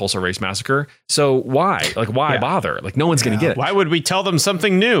the Tulsa Race Massacre. So why? Like, why bother? Like, no one's going to get it. Why would we tell them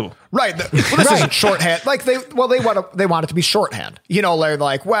something new? Right. This isn't shorthand. Like they want it to be shorthand. You know, they're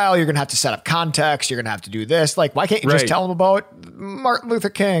like, well, you're going to have to set up context. You're going to have to do this. Like, why can't you just tell them about Martin Luther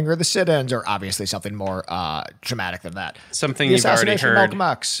King or the sit-ins or obviously something more dramatic than that? Something you've already heard. Malcolm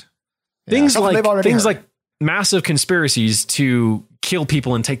X. Things like massive conspiracies to kill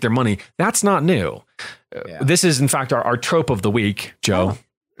people and take their money. That's not new. Yeah. This is, in fact, our trope of the week, Joe.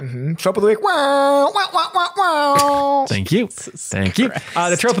 Trope of the week. Wow, wow, wow, wow, wow. Thank you.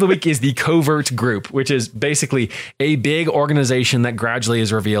 The trope of the week is the covert group, which is basically a big organization that gradually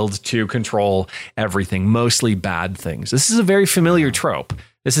is revealed to control everything, mostly bad things. This is a very familiar trope.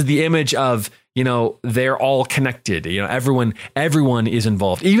 This is the image of, they're all connected. Everyone is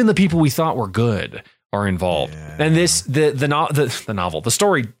involved. Even the people we thought were good are involved. Yeah. And the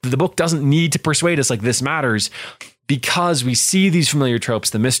story, the book doesn't need to persuade us like this matters because we see these familiar tropes,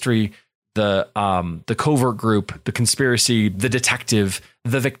 the mystery, the covert group, the conspiracy, the detective,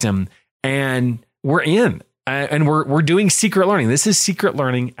 the victim, and we're in. And we're doing secret learning. This is secret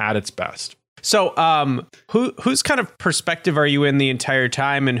learning at its best. So whose kind of perspective are you in the entire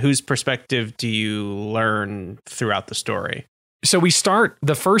time, and whose perspective do you learn throughout the story? So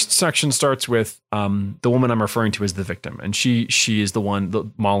the first section starts with the woman I'm referring to as the victim. And she is the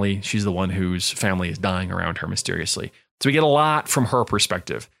one, Molly, she's the one whose family is dying around her mysteriously. So we get a lot from her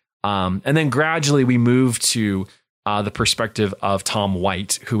perspective. And then gradually we move to the perspective of Tom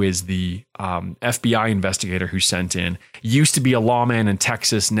White, who is the FBI investigator who sent in, used to be a lawman in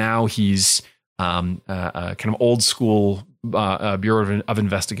Texas. Now he's kind of old school Bureau of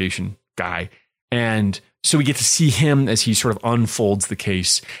Investigation guy. And so we get to see him as he sort of unfolds the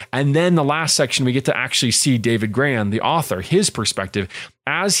case. And then the last section, we get to actually see David Gran, the author, his perspective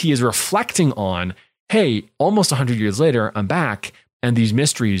as he is reflecting on, hey, almost 100 years later, I'm back. And these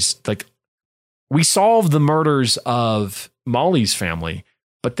mysteries, like we solved the murders of Molly's family,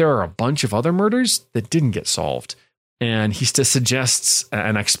 but there are a bunch of other murders that didn't get solved. And he still suggests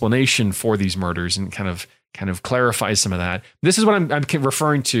an explanation for these murders and kind of clarifies some of that. This is what I'm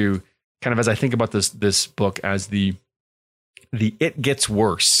referring to kind of as I think about this book as the it gets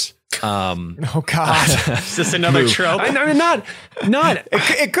worse Oh God. Is this another trope? I mean, not.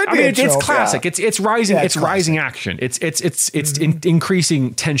 It could be. It's classic. Yeah. It's rising. Yeah, it's rising action. It's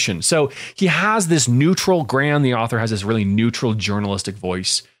increasing tension. So he has this neutral. Gran, the author, has this really neutral journalistic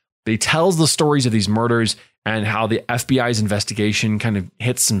voice. He tells the stories of these murders and how the FBI's investigation kind of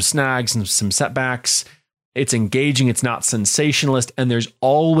hits some snags and some setbacks. It's engaging. It's not sensationalist. And there's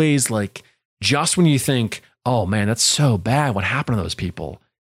always like, just when you think, oh man, that's so bad, what happened to those people?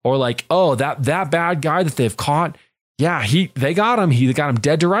 Or like, oh, that bad guy that they've caught, yeah, they got him. They got him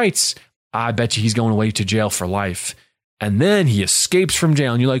dead to rights. I bet you he's going away to jail for life. And then he escapes from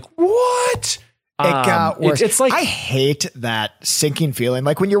jail, and you're like, what? It got worse. It's like, I hate that sinking feeling.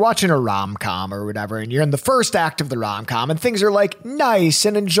 Like when you're watching a rom-com or whatever, and you're in the first act of the rom-com, and things are like nice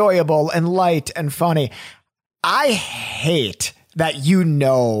and enjoyable and light and funny. I hate that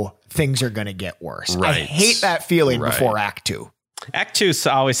things are going to get worse. Right. I hate that feeling before Act 2. Act 2 is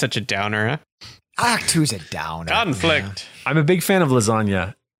always such a downer, huh? Act 2's a downer. Conflict. I'm a big fan of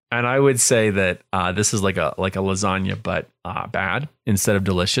lasagna, and I would say that this is like a lasagna, but bad instead of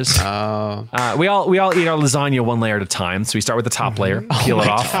delicious. Oh, We all eat our lasagna one layer at a time. So we start with the top layer, peel it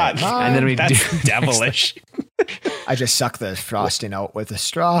off, God. and then we do that's devilish. I just suck the frosting out with a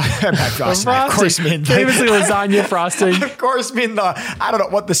straw. Not frosting. Of course, famously lasagna frosting. Of course, I don't know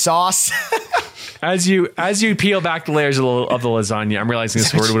what the sauce. As you peel back the layers of the lasagna, I'm realizing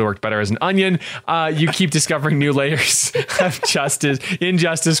this word would have worked better as an onion. You keep discovering new layers of justice,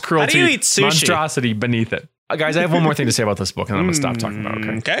 injustice, cruelty, How do you eat sushi? monstrosity beneath it. Guys, I have one more thing to say about this book, and I'm going to stop talking about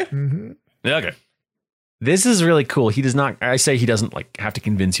it. Okay. Okay. Okay. This is really cool. He doesn't like have to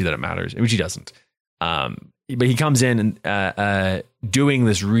convince you that it matters, which he doesn't. But he comes in and doing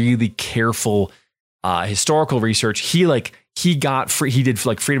this really careful historical research. He did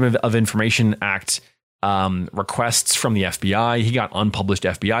Freedom of Information Act requests from the FBI. He got unpublished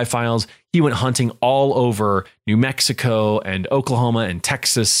FBI files. He went hunting all over New Mexico and Oklahoma and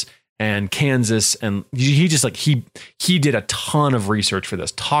Texas and Kansas, and he did a ton of research for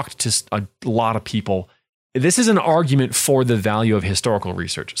this. Talked to a lot of people. This is an argument for the value of historical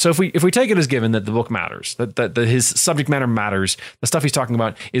research. So if we take it as given that the book matters, that his subject matter matters, the stuff he's talking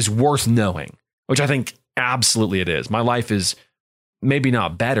about is worth knowing, which I think absolutely it is. My life is maybe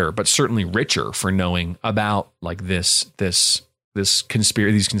not better, but certainly richer for knowing about like these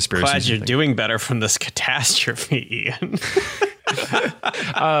conspiracies. Glad you're doing better from this catastrophe, Ian.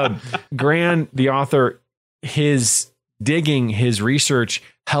 Gran, the author, his digging, his research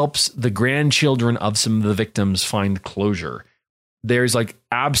helps the grandchildren of some of the victims find closure. There's like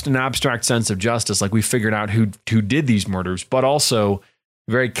an abstract sense of justice, like we figured out who did these murders, but also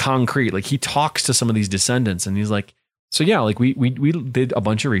very concrete. Like he talks to some of these descendants, and he's like, so yeah, like we did a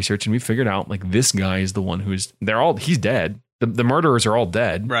bunch of research, and we figured out like this guy is the one he's dead. The murderers are all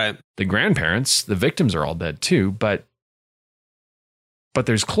dead. Right. The grandparents, the victims are all dead too, but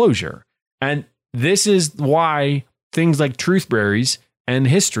there's closure. And this is why things like Truthberries and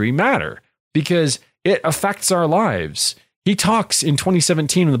history matter, because it affects our lives. He talks in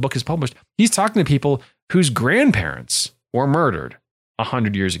 2017 when the book is published, he's talking to people whose grandparents were murdered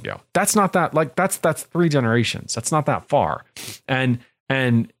 100 years ago. That's not that, like, that's 3 generations. That's not that far. And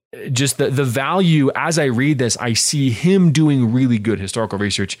just the value, as I read this, I see him doing really good historical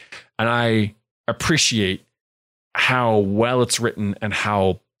research, and I appreciate how well it's written and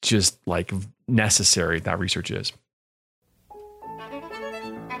how just like necessary that research is.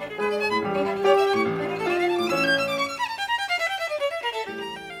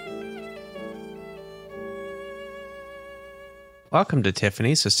 Welcome to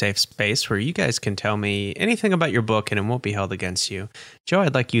Tiffany's, a safe space where you guys can tell me anything about your book and it won't be held against you. Joe,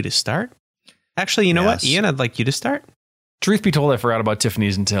 I'd like you to start. Actually, you know what? Ian, I'd like you to start. Truth be told, I forgot about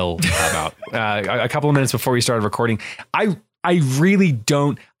Tiffany's until about a couple of minutes before we started recording. I really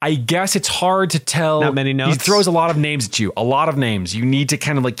don't. I guess it's hard to tell. Not many notes. He throws a lot of names at you. A lot of names. You need to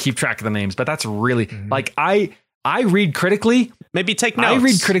kind of like keep track of the names. But that's really like I read critically. Maybe take notes. I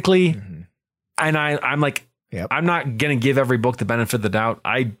read critically, and I'm like, Yep. I'm not gonna give every book the benefit of the doubt.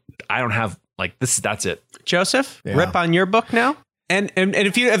 I don't have like this. That's it. Joseph, rip on your book now. And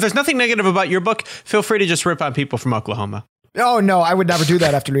if there's nothing negative about your book, feel free to just rip on people from Oklahoma. Oh, no, I would never do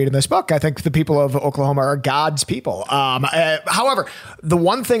that after reading this book. I think the people of Oklahoma are God's people. However, the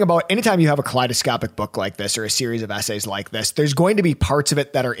one thing about anytime you have a kaleidoscopic book like this or a series of essays like this, there's going to be parts of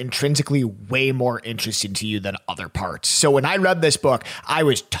it that are intrinsically way more interesting to you than other parts. So when I read this book, I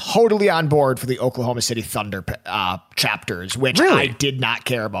was totally on board for the Oklahoma City Thunder chapters, which I did not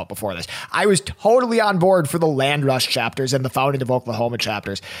care about before this. I was totally on board for the Land Rush chapters and the founding of Oklahoma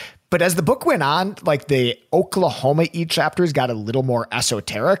chapters. But as the book went on, like the Oklahoma chapters got a little more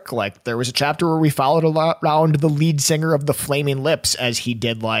esoteric. Like there was a chapter where we followed around the lead singer of the Flaming Lips as he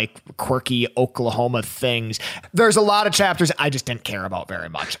did like quirky Oklahoma things. There's a lot of chapters I just didn't care about very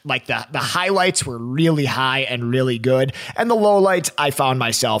much. Like the highlights were really high and really good. And the lowlights, I found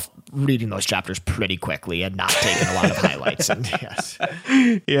myself reading those chapters pretty quickly and not taking a lot of highlights. And yes.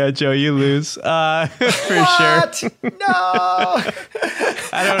 Yeah, Joe, you lose. For What? sure. No.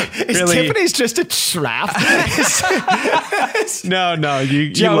 I don't Is really. Tiffany's just a trap? No, you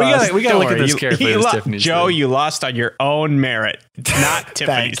Joe, lost. we gotta Don't look at worry. this carefully, this Tiffany's Joe, thing. you lost on your own merit, not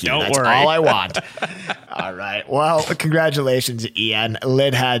Tiffany's. Thank you. Don't That's worry. all I want. All right. Well, congratulations, Ian.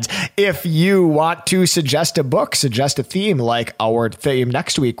 Lidheads. If you want to suggest a book, suggest a theme like our theme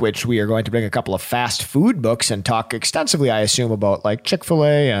next week, which we are going to bring a couple of fast food books and talk extensively, I assume, about like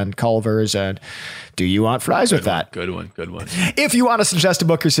Chick-fil-A and Culver's and do you want fries with that? Good one. If you want to suggest a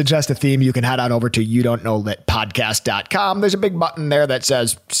book or suggest a theme, you can head on over to youdon'tknowlitpodcast.com. There's a big button there that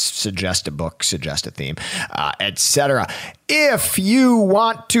says suggest a book, suggest a theme, etc. If you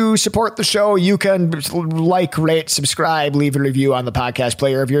want to support the show, you can like, rate, subscribe, leave a review on the podcast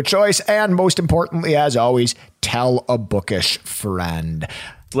player of your choice. And most importantly, as always, tell a bookish friend.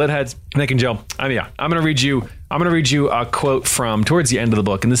 Lidheads, Nick and Joe. I'm gonna read you a quote from towards the end of the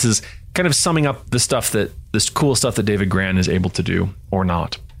book, and this is kind of summing up this cool stuff that David Grann is able to do or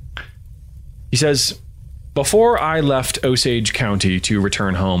not. He says, "Before I left Osage County to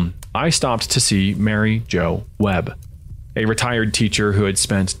return home, I stopped to see Mary Jo Webb, a retired teacher who had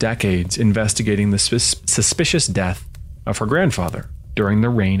spent decades investigating the suspicious death of her grandfather during the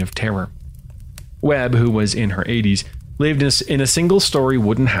Reign of Terror. Webb, who was in her 80s, lived in a single-story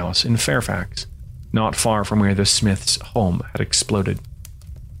wooden house in Fairfax, not far from where the Smiths' home had exploded.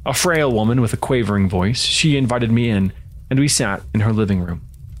 A frail woman with a quavering voice, she invited me in, and we sat in her living room.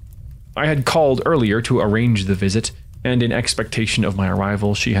 I had called earlier to arrange the visit, and in expectation of my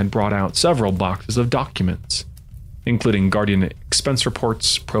arrival, she had brought out several boxes of documents, including guardian expense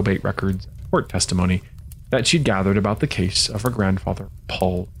reports, probate records, court testimony that she'd gathered about the case of her grandfather,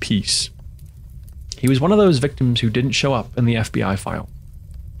 Paul Peace. He was one of those victims who didn't show up in the FBI file,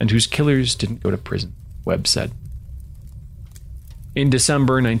 and whose killers didn't go to prison," Webb said. In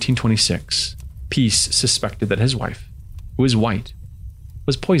December 1926, Peace suspected that his wife, who was white,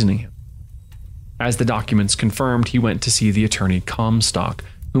 was poisoning him. As the documents confirmed, he went to see the attorney Comstock,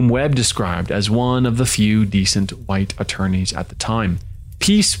 whom Webb described as one of the few decent white attorneys at the time.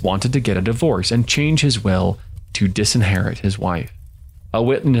 Peace wanted to get a divorce and change his will to disinherit his wife. A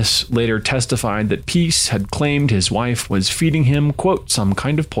witness later testified that Peace had claimed his wife was feeding him, quote, some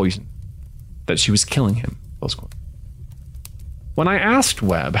kind of poison, that she was killing him, close quote. When I asked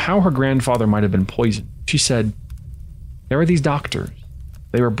Webb how her grandfather might have been poisoned, she said, "There were these doctors.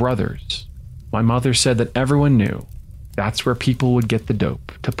 They were brothers. My mother said that everyone knew that's where people would get the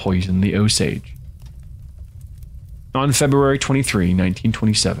dope to poison the Osage." On February 23,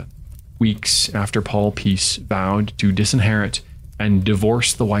 1927, weeks after Paul Peace vowed to disinherit and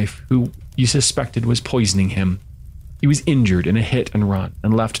divorce the wife who he suspected was poisoning him, he was injured in a hit and run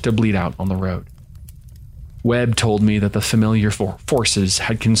and left to bleed out on the road. Webb told me that the familiar forces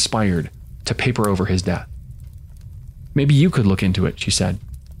had conspired to paper over his death. "Maybe you could look into it," she said.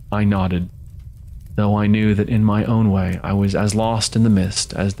 I nodded, though I knew that in my own way I was as lost in the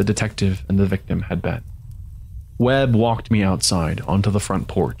mist as the detective and the victim had been. Webb walked me outside onto the front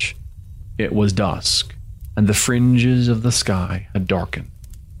porch. It was dusk, and the fringes of the sky had darkened.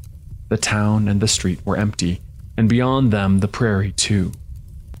 The town and the street were empty, and beyond them the prairie too.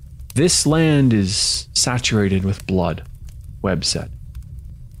 "This land is saturated with blood," Webb said.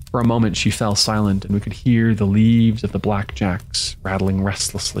 For a moment she fell silent, and we could hear the leaves of the blackjacks rattling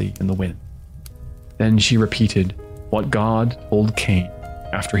restlessly in the wind. Then she repeated what God told Cain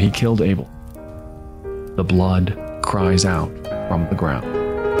after he killed Abel. "The blood cries out from the ground."